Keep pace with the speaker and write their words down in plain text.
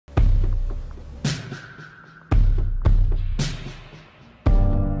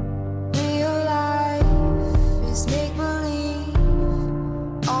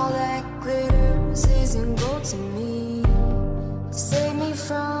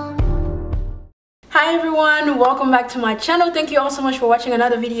Hi everyone, welcome back to my channel. Thank you all so much for watching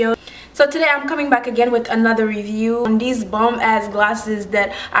another video. So today I'm coming back again with another review on these bomb ass glasses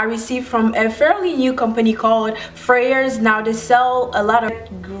that I received from a fairly new company called Freyrs. Now they sell a lot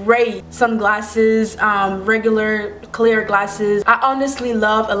of great sunglasses, regular clear glasses. I honestly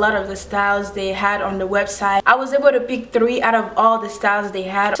love a lot of the styles they had on the website. I was able to pick 3 out of all the styles they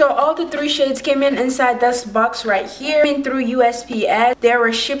had. So all the 3 shades came in inside this box right here. Came through USPS. They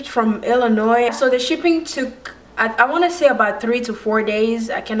were shipped from Illinois. So the shipping took I want to say about 3 to 4 days.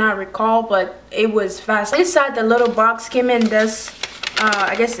 I cannot recall, but it was fast. Inside the little box came in this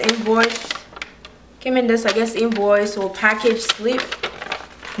I guess invoice. Invoice or package slip.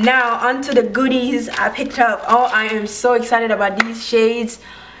 Now onto the goodies I picked up. Oh, I am so excited about these shades.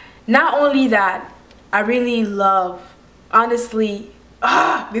 Not only that, I really love, honestly,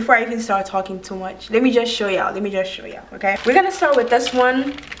 before I even start talking too much, let me just show y'all. Okay, we're gonna start with this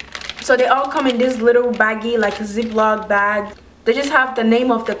one. So they all come in this little baggie, like a Ziploc bag. They just have the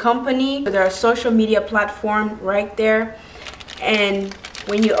name of the company, their social media platform right there. And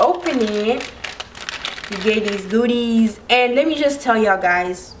when you open it, you get these goodies. And let me just tell y'all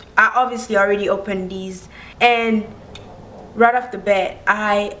guys, I obviously already opened these, and right off the bat,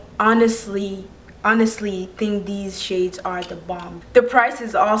 I honestly think these shades are the bomb. The price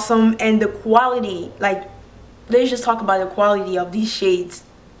is awesome, and the quality, like, let's just talk about the quality of these shades.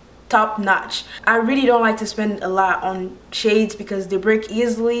 Top notch. I really don't like to spend a lot on shades because they break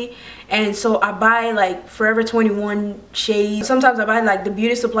easily, and so I buy like Forever 21 shades. Sometimes I buy like the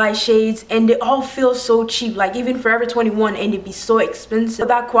beauty supply shades, and they all feel so cheap, like even Forever 21, and it'd be so expensive.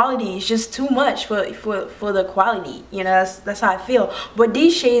 That quality is just too much for the quality, you know. That's how I feel. But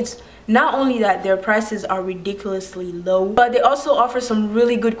these shades, not only that their prices are ridiculously low, but they also offer some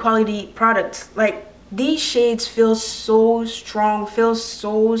really good quality products. Like, these shades feel so strong, feel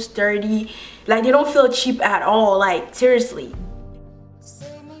so sturdy. Like, they don't feel cheap at all. Like, seriously.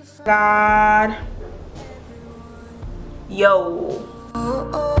 God. Yo.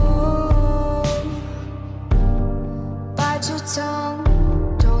 Bite your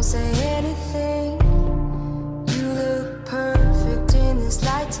tongue, don't say anything. You look perfect in this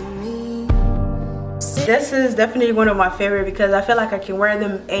light to me. This is definitely one of my favorite because I feel like I can wear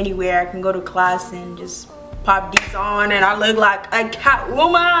them anywhere. I can go to class and just pop these on and I look like a cat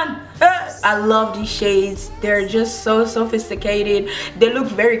woman. I love these shades. They're just so sophisticated. They look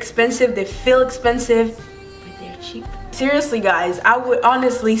very expensive. They feel expensive, but they're cheap. Seriously guys, I would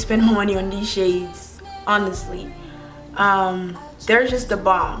honestly spend money on these shades. Honestly. They're just the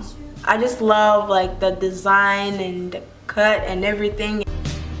bomb. I just love like the design and the cut and everything.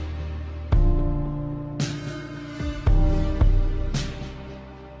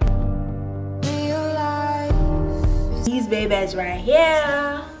 These babies right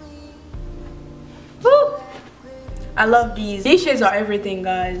here. Woo! I love these. These shades are everything,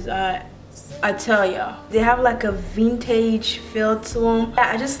 guys. I tell ya, they have like a vintage feel to them.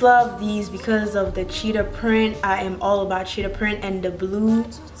 I just love these because of the cheetah print. I am all about cheetah print and the blue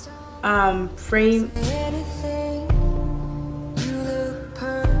frame.